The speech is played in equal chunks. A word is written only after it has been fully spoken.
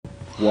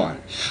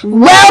1.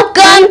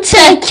 Welcome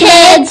to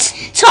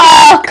Kids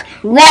Talk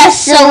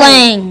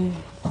Wrestling.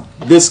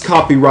 This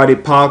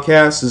copyrighted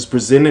podcast is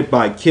presented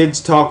by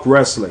Kids Talk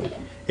Wrestling.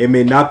 It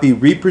may not be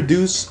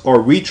reproduced or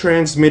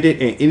retransmitted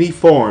in any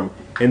form,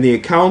 and the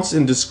accounts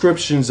and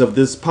descriptions of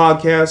this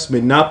podcast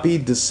may not be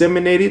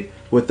disseminated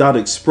without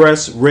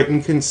express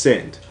written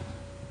consent.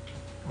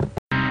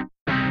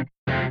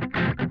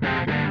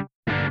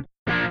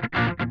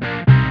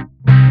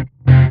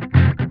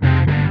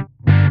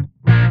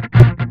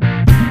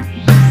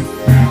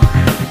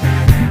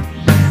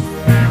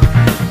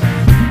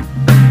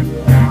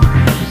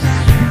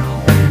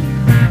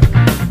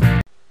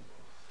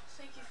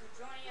 Thank you for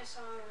joining us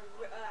on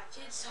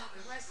Kids Talk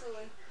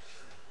Wrestling.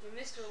 And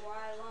Mr. Y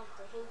lumped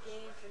the whole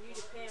game for New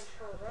Japan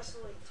Pro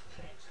Wrestling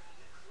tonight.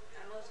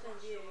 I know it's going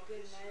to be a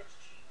good night.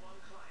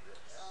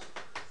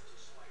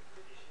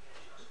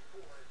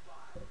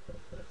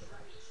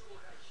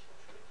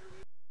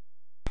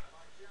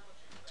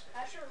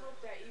 I sure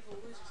hope that Evil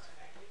loses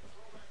tonight.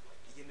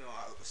 You know,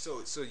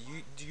 so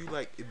do you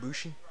like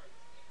Ibushi?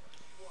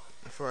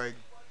 I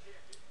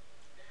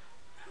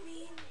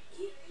mean,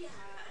 yeah,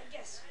 I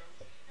guess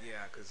so.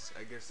 Yeah, cause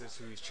I guess that's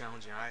who he's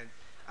challenging.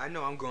 I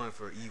know I'm going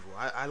for Evil.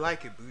 I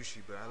like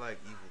Ibushi, but I like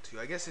Evil too.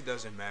 I guess it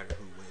doesn't matter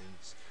who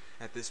wins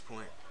at this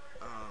point.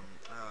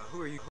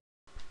 Who are you?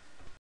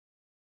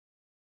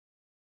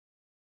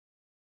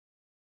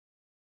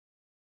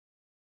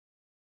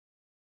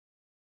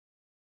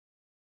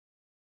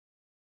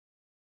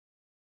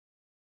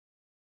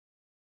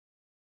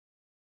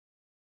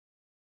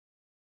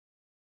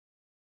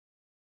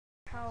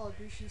 How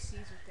Ibushi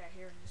sees with that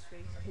hair in his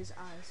face, his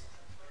eyes.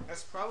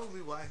 That's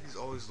probably why he's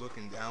always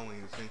looking down when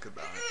you think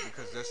about it,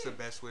 because that's the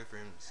best way for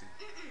him to see.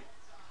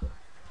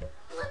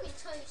 Let me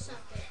tell you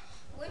something.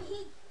 When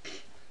he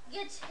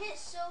gets hit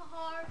so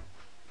hard,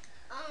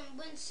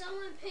 when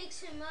someone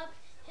picks him up,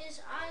 his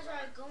eyes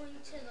are going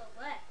to the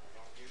left.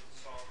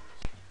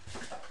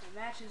 The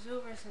match is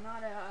over.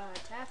 Sonata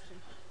tapped him.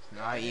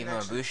 Not even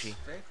Ibushi.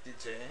 Expected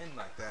to end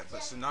like that,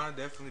 but Sonata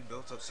definitely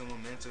built up some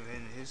momentum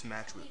in his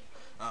match with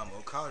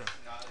Okada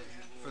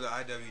for the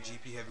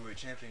IWGP Heavyweight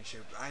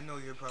Championship. I know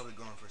you're probably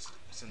going for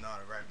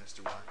Sonata, right,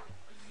 Mr. Y?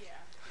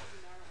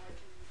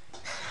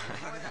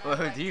 Well,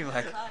 who do you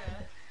like?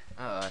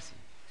 Oh, I see.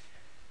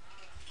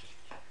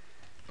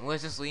 And what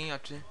is this leading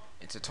up to?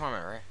 It's a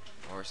tournament, right?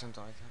 Or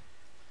something like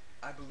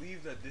that? I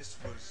believe that this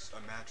was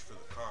a match for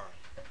the card.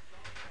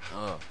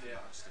 Oh. Yeah.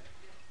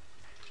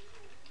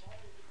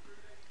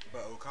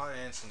 But Okada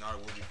and Sonata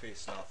will be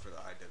facing off for the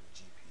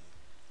IWGP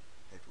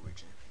Heavyweight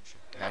Championship.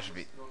 That should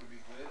be. It's going to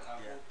be good. I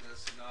hope that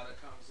Sonata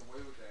comes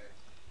away with that.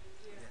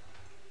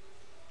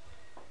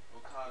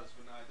 Okada's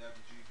been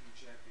IWGP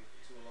champion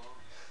for too long.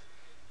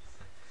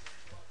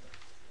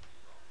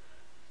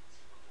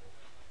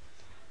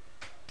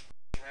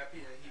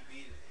 Happy that he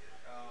beat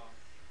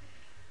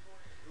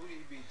who did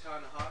he beat?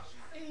 Tanahashi?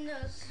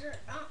 No, sir.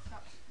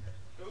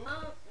 Who?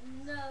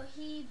 No,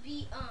 he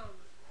beat,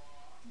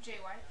 Jay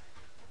White.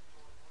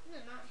 no,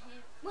 not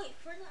him. Wait,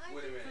 for the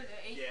Wait a minute. For the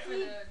Yeah. for the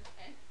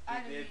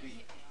He did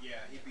beat,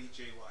 he beat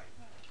Jay White.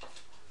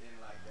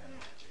 Didn't like that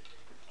match.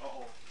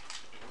 Uh-oh.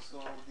 What's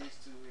going on with these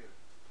two here?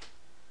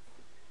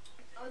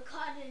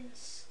 Okada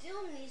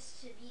still needs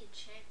to be a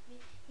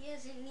champion. He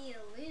doesn't need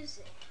to lose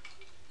it.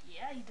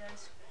 Yeah, he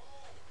does.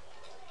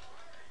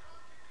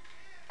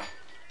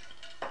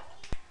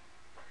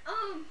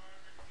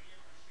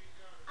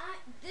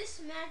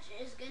 This match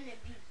is gonna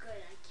be good.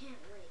 I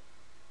can't wait.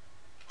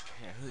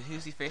 Yeah,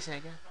 who's he facing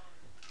again?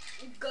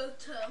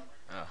 Goto.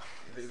 Oh.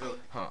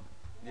 Huh.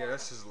 Yeah,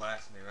 that's his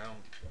last name. I don't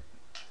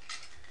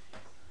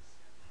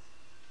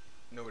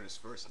know what his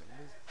first name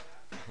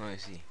is. Let me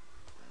see.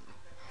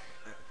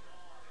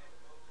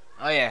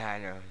 Oh yeah, I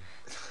know him.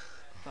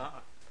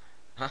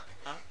 Huh?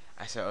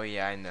 I said, oh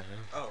yeah, I know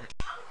him. Oh.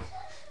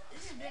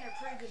 This has been a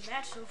pretty good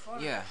match so far.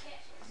 Yeah.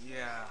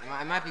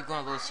 Yeah. It might be going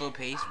a little slow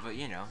paced, but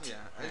you know. Yeah.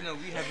 I know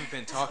we haven't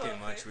been talking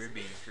much. We're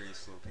being pretty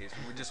slow paced.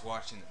 We're just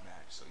watching the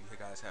match, so you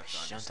guys have to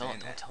understand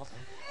Don't that. tell them.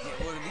 Yeah,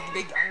 well,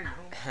 they gotta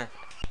know.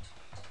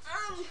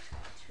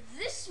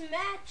 This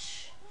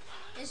match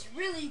is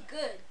really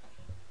good.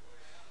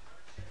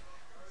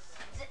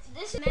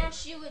 This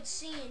match you would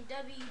see in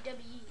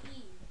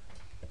WWE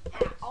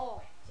at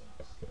all.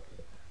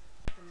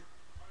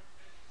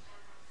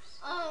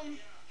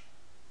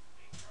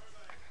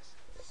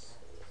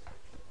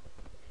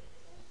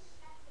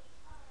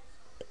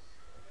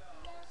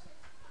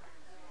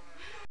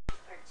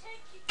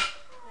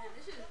 Man,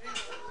 this has been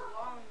a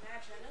long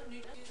match. I know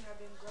New Japan have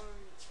been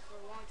going for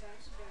a long time.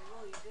 This has been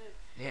really good.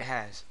 It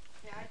has.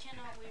 Yeah, I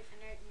cannot wait for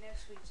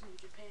next week's New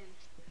Japan.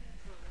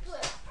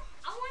 But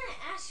I want to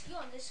ask you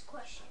on this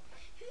question.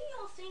 Who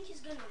y'all think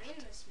is going to win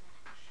this match?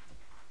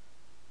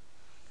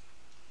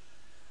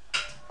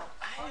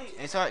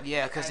 It's hard,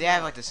 yeah, because they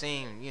have like the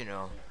same, you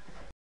know.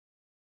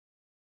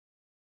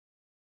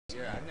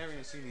 Yeah, I've never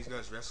even seen these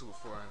guys wrestle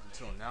before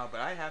until now, but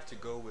I have to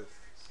go with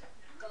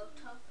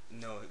Goto.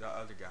 no, the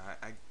other guy.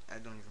 I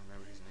don't even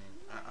remember his name.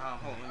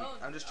 Hold on,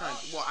 I'm just trying.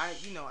 Well,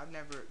 I've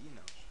never,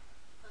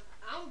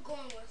 I'm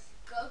going with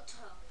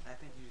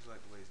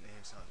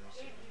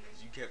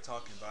kept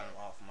talking about him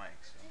off mic.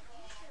 So.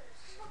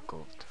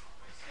 Gold.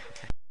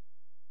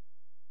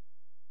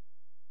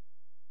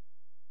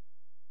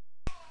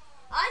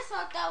 I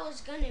thought that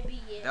was gonna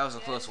be it. That was a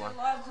close one. A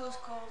lot of close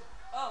calls.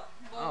 Oh,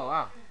 well, Oh,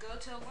 wow.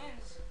 Goto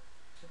wins.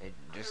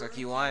 Just like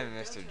you wanted,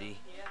 Mr. D.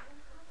 Yeah.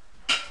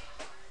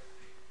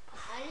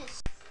 I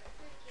didn't.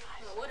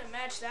 Well, what a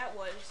match that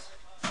was.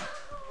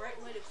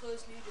 Right way to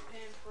close New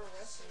Japan Pro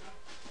Wrestling.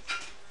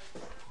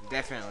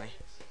 Definitely.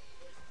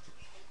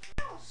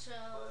 So,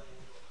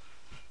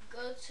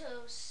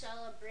 Goto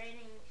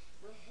celebrating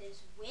with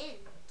his win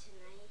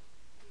tonight.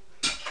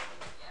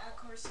 Yeah, of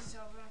course he's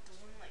all going to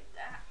win like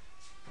that.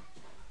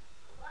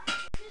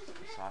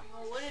 Sorry.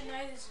 Well, what a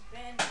night it's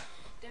been.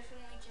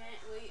 Definitely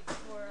can't wait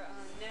for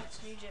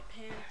next New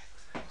Japan.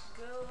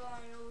 Go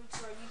on over to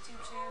our YouTube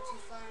channel to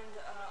find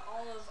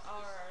all of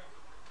our.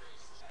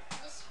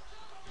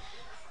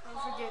 Don't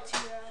forget to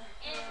go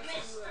to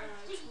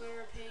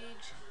Twitter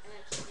page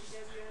at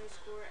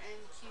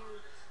W_NQ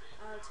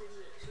to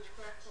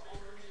subscribe for all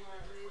of our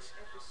latest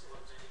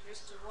episodes.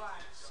 Mr.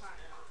 Y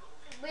signing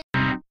off.